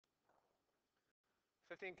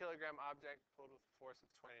15 kilogram object pulled with a force of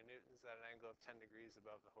 20 newtons at an angle of 10 degrees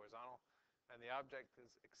above the horizontal, and the object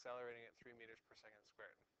is accelerating at 3 meters per second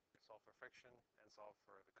squared. Solve for friction and solve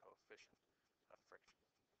for the coefficient of friction.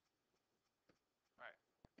 All right,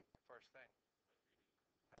 first thing,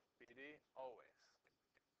 BD always.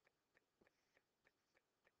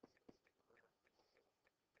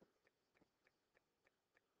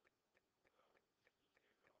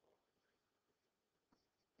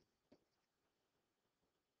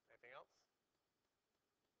 Anything else?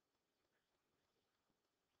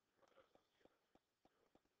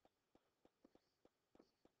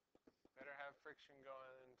 Better have friction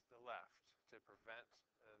going to the left to prevent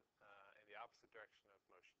in the opposite direction of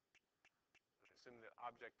motion. Assume the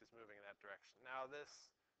object is moving in that direction. Now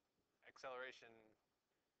this acceleration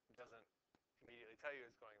doesn't immediately tell you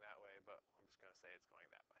it's going that way, but I'm just going to say it's going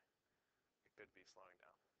that way. It could be slowing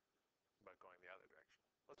down, but going the other direction.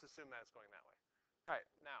 Let's assume that it's going that way. All right,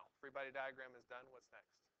 now free body diagram is done. What's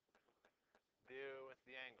next? Deal with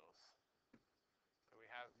the angles. So we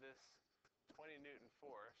have this 20 Newton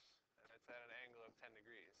force, and it's at an angle of 10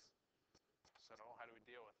 degrees. So how do we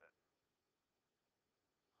deal with it?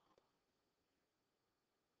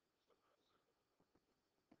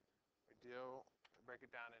 We break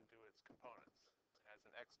it down into its components. It has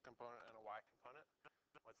an x component and a y component.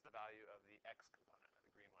 What's the value of the x component, of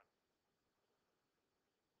the green one?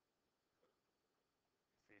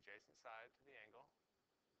 It's the adjacent side to the angle.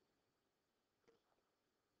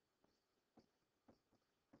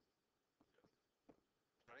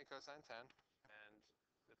 Cosine 10, and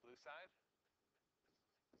the blue side,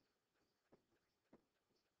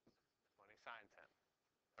 20 sine 10.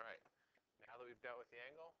 All right, now that we've dealt with the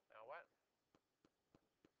angle, now what?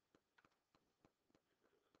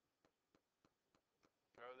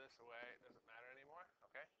 Throw this away, it doesn't matter anymore,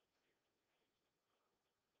 okay?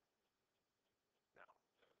 No.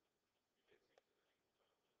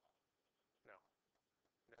 No.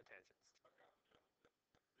 No tangents.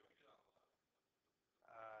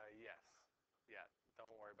 Yes. Yeah,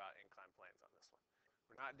 don't worry about inclined planes on this one.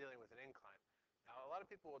 We're not dealing with an incline. Now, a lot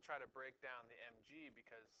of people will try to break down the mg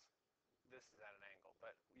because this is at an angle,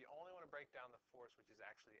 but you only want to break down the force which is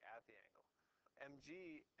actually at the angle. Mg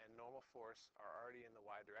and normal force are already in the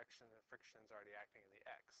y direction, and the friction is already acting in the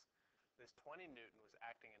x. This 20 Newton was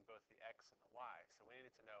acting in both the x and the y, so we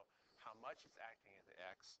needed to know how much it's acting in the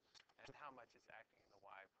x and how much it's acting in the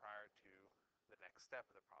y prior to the next step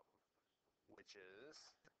of the problem, which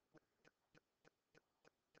is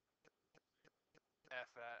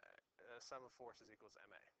F sum of forces equals ma.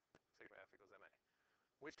 Sigma F equals ma.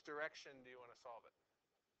 Which direction do you want to solve it?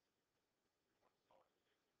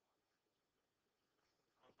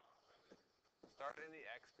 Start in the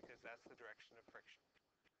x because that's the direction of friction.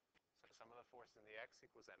 So sum of the forces in the x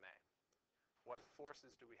equals ma. What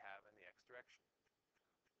forces do we have in the x direction?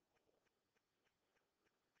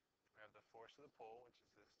 We have the force of the pull, which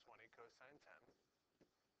is this 20 cosine 10.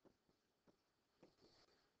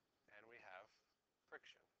 And we have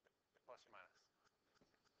friction, plus or minus.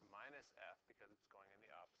 Minus F because it's going in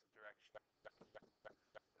the opposite direction.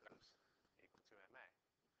 Is equal to ma.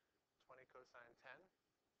 20 cosine 10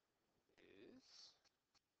 is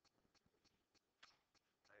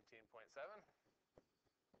 19.7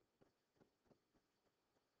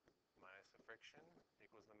 minus the friction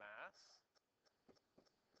equals the mass,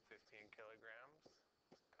 15 kilograms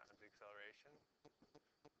times the acceleration.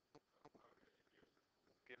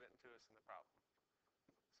 Give it to us in the problem.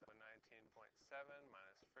 So 19.7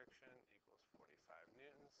 minus friction equals 45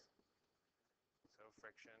 newtons. So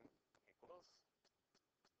friction equals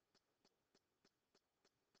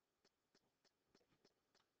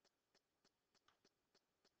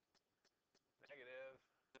negative.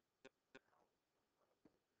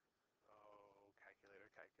 Oh,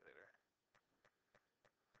 calculator.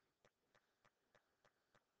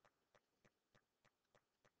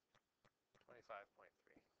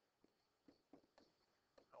 25.3.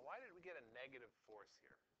 Now, why did we get a negative force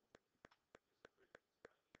here?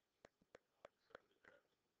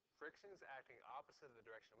 Friction is acting opposite of the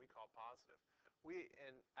direction we call positive. We,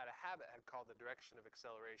 at a habit, had called the direction of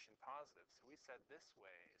acceleration positive, so we said this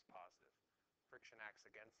way is positive. Friction acts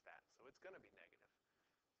against that, so it's going to be negative.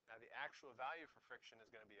 Now, the actual value for friction is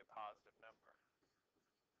going to be a positive number,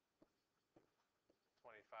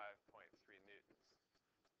 25.3 newtons.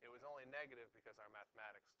 It was only negative because our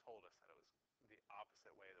mathematics told us that it was the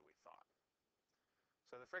opposite way that we thought.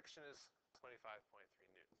 So the friction is 25.3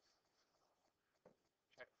 newtons.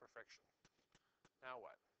 Check for friction. Now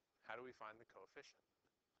what? How do we find the coefficient?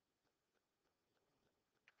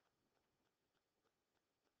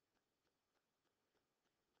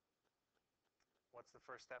 What's the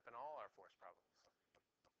first step in all our force problems?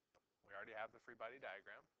 We already have the free body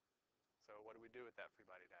diagram. So what do we do with that free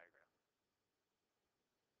body diagram?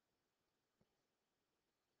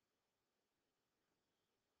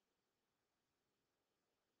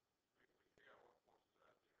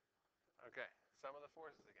 Okay, sum of the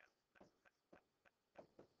forces again.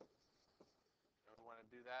 And we want to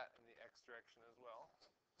do that in the x direction as well.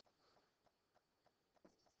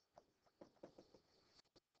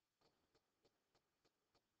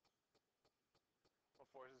 What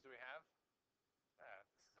forces do we have?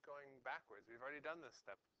 This is going backwards. We've already done this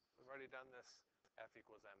step. We've already done this F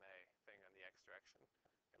equals ma thing on the x direction.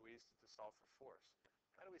 And we used it to solve for force.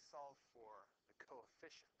 How do we solve for the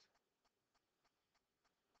coefficient?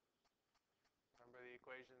 Remember the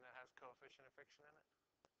equation that has coefficient of friction in it?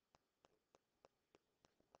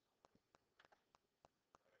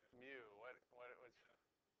 Mu. What was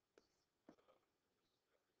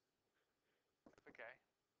okay.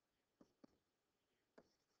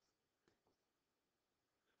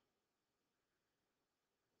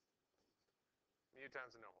 Mu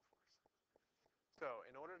times the normal force. So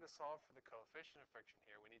in order to solve for the coefficient of friction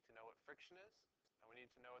here, we need to know what friction is, and we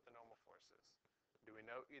need to know what the normal force is. Do we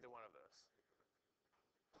know either one of those?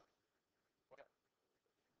 What?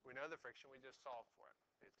 We know the friction, we just solved for it.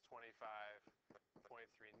 It's 25.3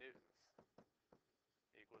 newtons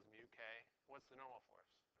equals mu k. What's the normal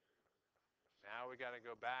force? Now we got to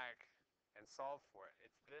go back and solve for it.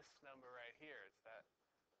 It's this number right here. It's that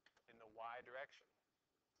in the y direction.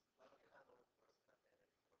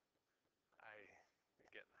 I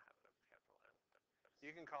get in the habit of capital N.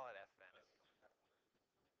 You can call it Fn.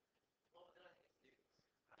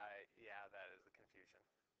 Yeah, that is the confusion.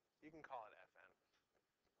 You can call it Fn.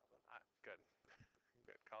 Good.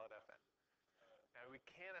 Good. Call it Fn. Now we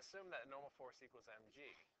can't assume that normal force equals mg.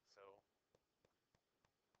 So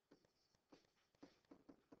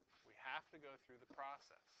we have to go through the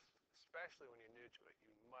process. Especially when you're new to it,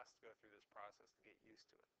 you must go through this process to get used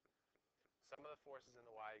to it. Sum of the forces in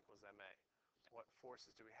the y equals ma. What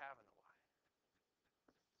forces do we have in the y?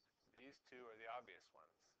 These two are the obvious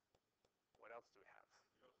ones. What else do we have?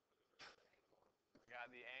 We got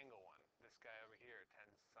the angle one. This guy over here, 20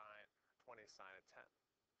 sine of 10.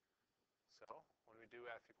 So when we do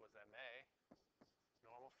F equals ma,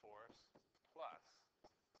 normal force plus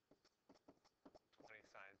 20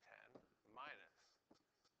 sine 10 minus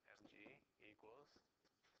mg equals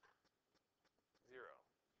 0.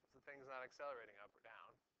 So the thing's not accelerating up or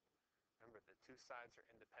down. Remember, the two sides are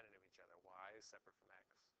independent of each other. Y is separate from x.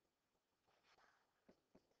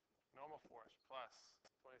 Normal force plus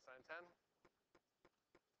 20 sine 10.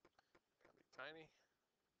 That'll be tiny.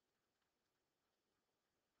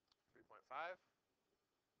 3.5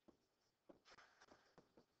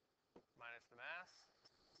 minus the mass.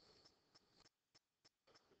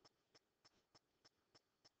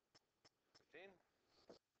 15.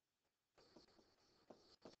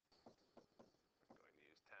 I'm going to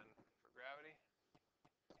use 10 for gravity.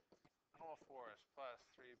 Normal force plus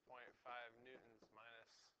 3.5 newtons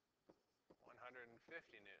minus 150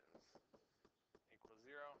 newtons equals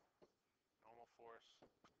 0. Normal force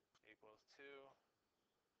equals 2,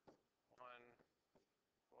 144.4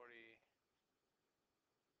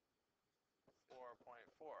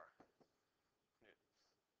 newtons.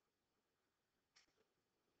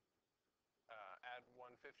 Add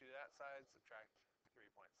 150 to that side, subtract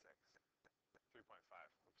 3.6. 3.5.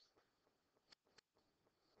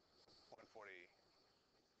 Oops. 146.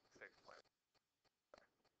 Can't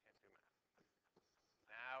do math.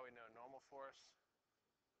 Now we know normal force.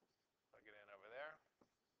 Plug it in over there.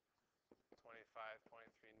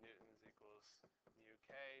 25.3 newtons equals mu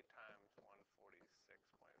k times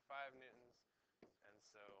 146.5 newtons. And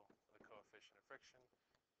so the coefficient of friction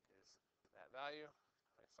is that value,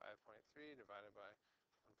 25.3 divided by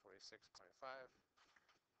 146.5,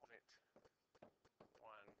 0.17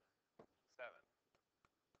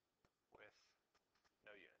 with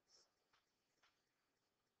no units.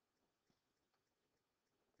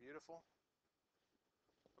 Beautiful.